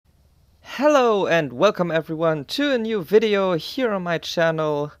Hello and welcome everyone to a new video here on my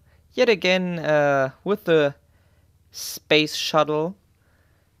channel, yet again with the Space Shuttle.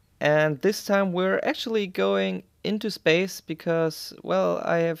 And this time we're actually going into space because, well,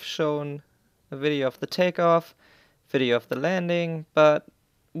 I have shown a video of the takeoff, video of the landing, but,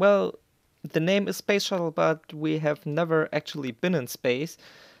 well, the name is Space Shuttle, but we have never actually been in space.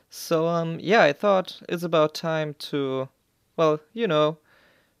 So, yeah, I thought it's about time to, well,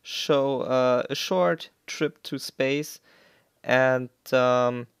 show a short trip to space. And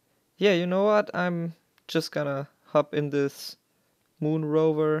yeah, you know what? I'm just gonna hop in this moon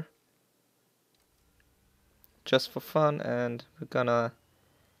rover just for fun, and we're gonna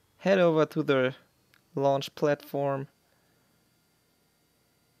head over to the launch platform.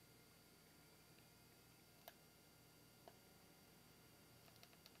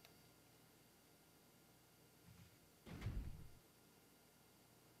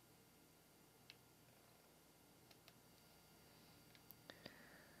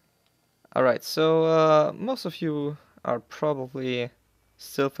 Alright, so most of you are probably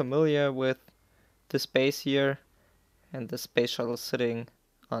still familiar with the space here and the space shuttle sitting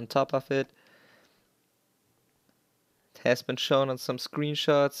on top of it. It has been shown on some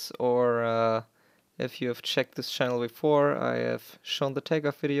screenshots, or if you have checked this channel before, I have shown the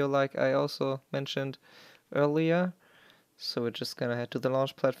takeoff video like I also mentioned earlier. So we're just gonna head to the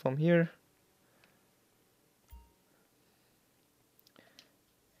launch platform here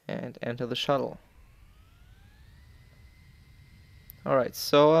and enter the shuttle. Alright,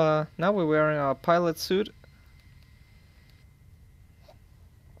 so now we're wearing our pilot suit.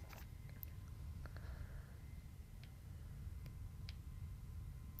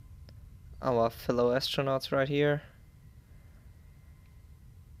 Our fellow astronauts right here.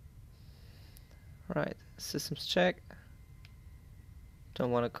 Right, systems check.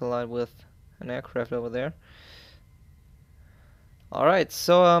 Don't want to collide with an aircraft over there. Alright,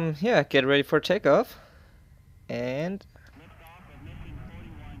 so yeah, get ready for takeoff. And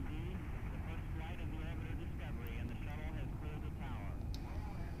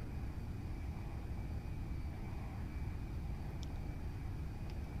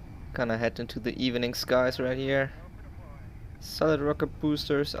gonna head into the evening skies right here. Solid rocket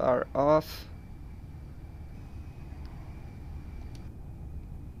boosters are off.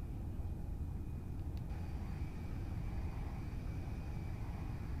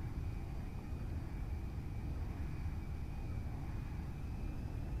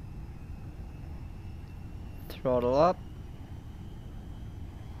 Throttle up.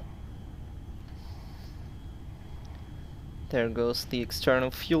 There goes the external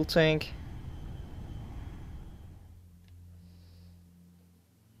fuel tank.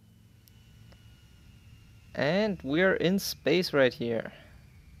 And we're in space right here.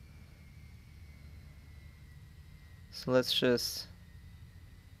 So let's just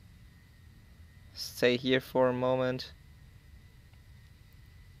stay here for a moment.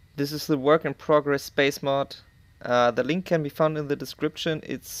 This is the work in progress space mod. The link can be found in the description.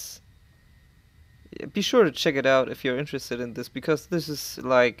 Be sure to check it out if you're interested in this, because this is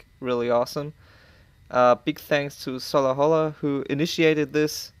like really awesome. Big thanks to Solahola who initiated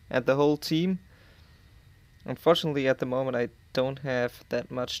this and the whole team. Unfortunately, at the moment I don't have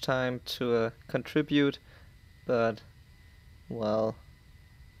that much time to contribute, but well.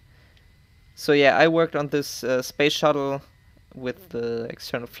 So yeah, I worked on this space shuttle with the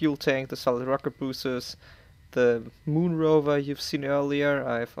external fuel tank, the solid rocket boosters, the moon rover you've seen earlier.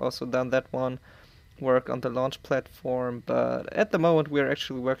 I've also done that one. Work on the launch platform, but at the moment we're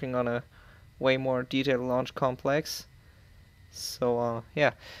actually working on a way more detailed launch complex. So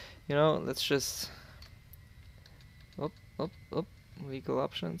yeah, let's just vehicle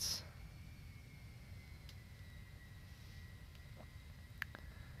options.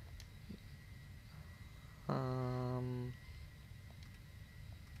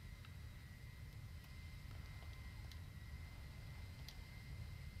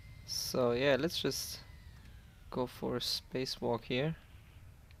 So yeah, let's just go for a spacewalk here.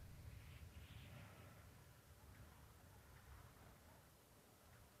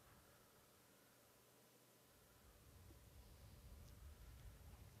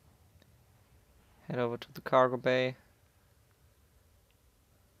 Head over to the cargo bay.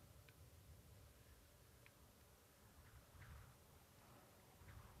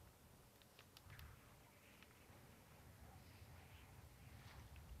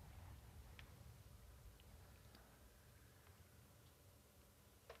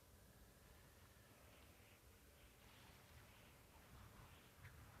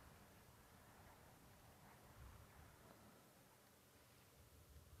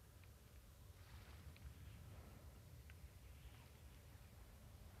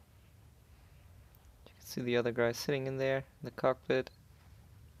 See the other guy sitting in there, in the cockpit.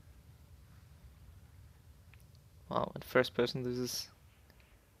 Wow, in first person this is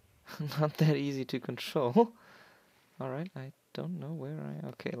not that easy to control. Alright, I don't know where I...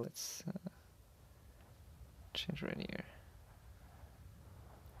 Okay, let's change right here.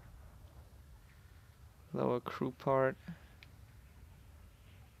 Lower crew part.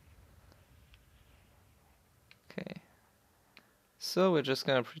 Okay. So we're just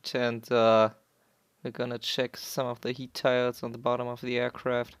gonna pretend we're gonna check some of the heat tiles on the bottom of the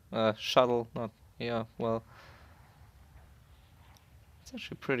aircraft. Shuttle, not... Yeah, well... It's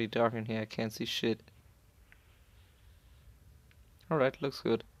actually pretty dark in here, I can't see shit. Alright, looks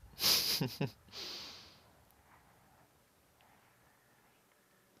good.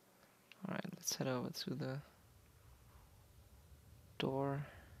 Alright, let's head over to the door.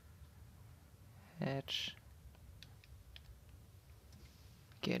 Hatch.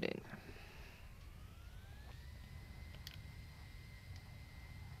 Get in.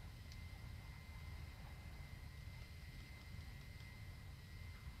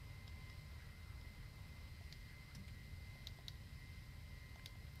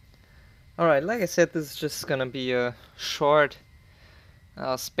 Alright, like I said, this is just gonna be a short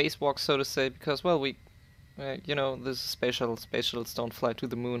spacewalk, so to say, because, well, we, you know, this is space shuttle. Space shuttles don't fly to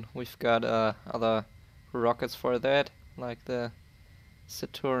the moon. We've got other rockets for that, like the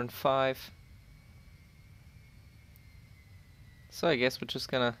Saturn V. So I guess we're just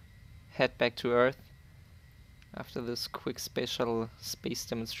gonna head back to Earth after this quick space shuttle space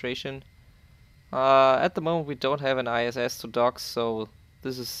demonstration. At the moment we don't have an ISS to dock, so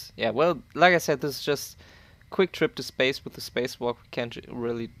this is, yeah, well, like I said, this is just quick trip to space with the spacewalk. We can't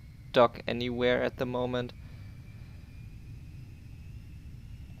really dock anywhere at the moment.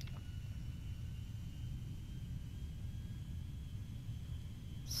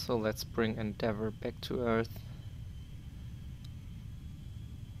 So let's bring Endeavour back to Earth.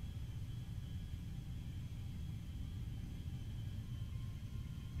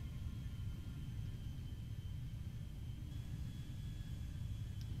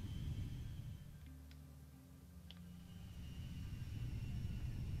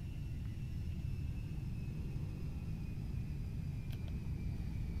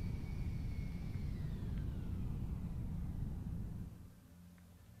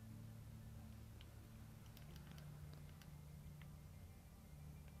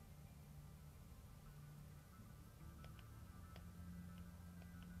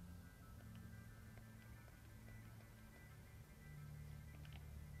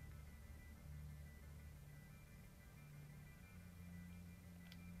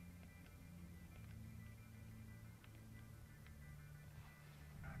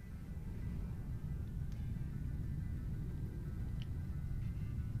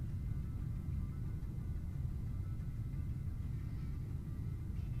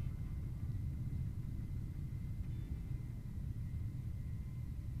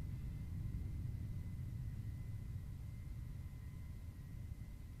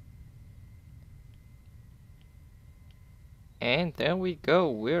 And there we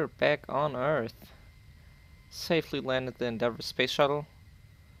go, we're back on Earth. Safely landed the Endeavour space shuttle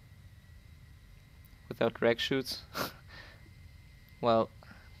without drag chutes. Well,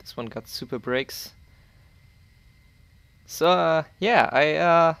 this one got super brakes. So yeah,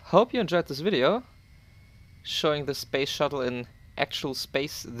 I hope you enjoyed this video showing the space shuttle in actual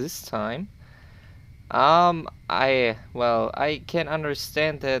space this time. I can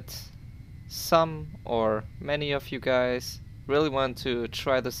understand that some or many of you guys really want to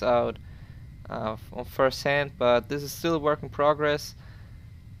try this out on first hand, but this is still a work in progress.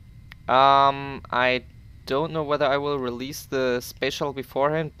 I don't know whether I will release the space shuttle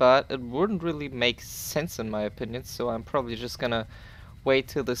beforehand, but it wouldn't really make sense in my opinion, so I'm probably just gonna wait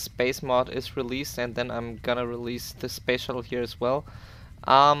till the space mod is released and then I'm gonna release the space shuttle here as well.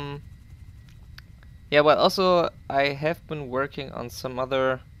 Yeah, well, also I have been working on some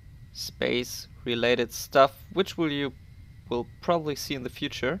other space related stuff, which you will probably see in the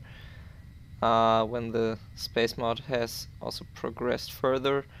future when the space mod has also progressed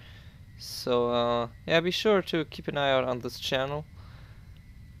further. So yeah, be sure to keep an eye out on this channel.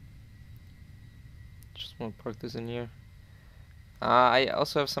 Just want to park this in here. I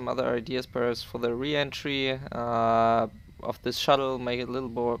also have some other ideas perhaps for the re-entry of this shuttle, make it a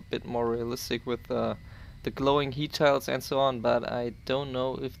little bit more realistic with the glowing heat tiles and so on, but I don't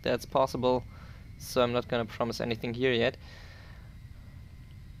know if that's possible, so I'm not gonna promise anything here yet.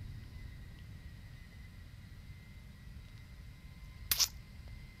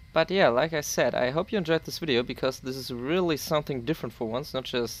 But yeah, like I said, I hope you enjoyed this video, because this is really something different for once, not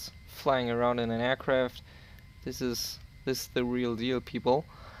just flying around in an aircraft. This is the real deal, people.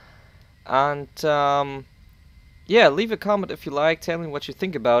 And yeah, leave a comment if you like, tell me what you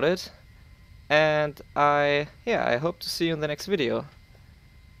think about it. And I hope to see you in the next video.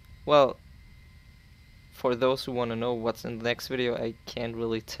 Well, for those who want to know what's in the next video, I can't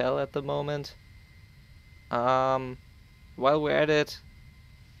really tell at the moment. While we're at it,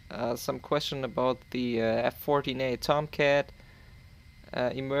 some question about the F-14A Tomcat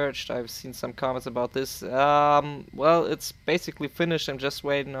emerged. I've seen some comments about this. Well, it's basically finished. I'm just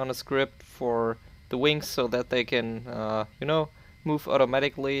waiting on a script for the wings so that they can, you know, move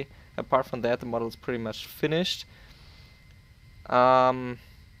automatically. Apart from that, the model is pretty much finished. Yeah,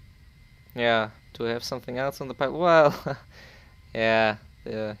 do I have something else on the pipe? Well, yeah,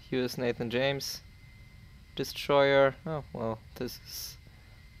 the US Nathan James destroyer. Oh, well, this is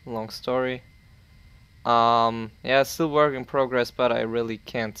a long story. Yeah, still work in progress, but I really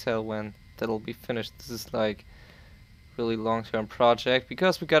can't tell when that'll be finished. This is like really long-term project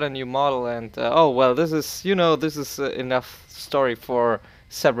because we got a new model, and oh well, this is, you know, this is enough story for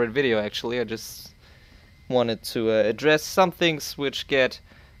separate video. Actually, I just wanted to address some things which get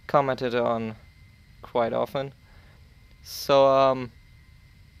commented on quite often. So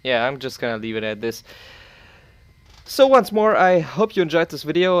yeah, I'm just gonna leave it at this. So once more, I hope you enjoyed this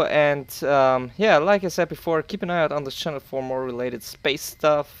video, and yeah, like I said before, keep an eye out on this channel for more related space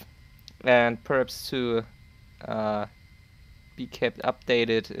stuff, and perhaps to be kept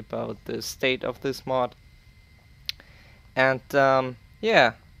updated about the state of this mod. And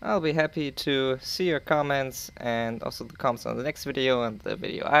yeah, I'll be happy to see your comments, and also the comments on the next video and the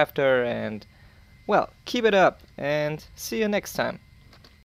video after, and well, keep it up and see you next time.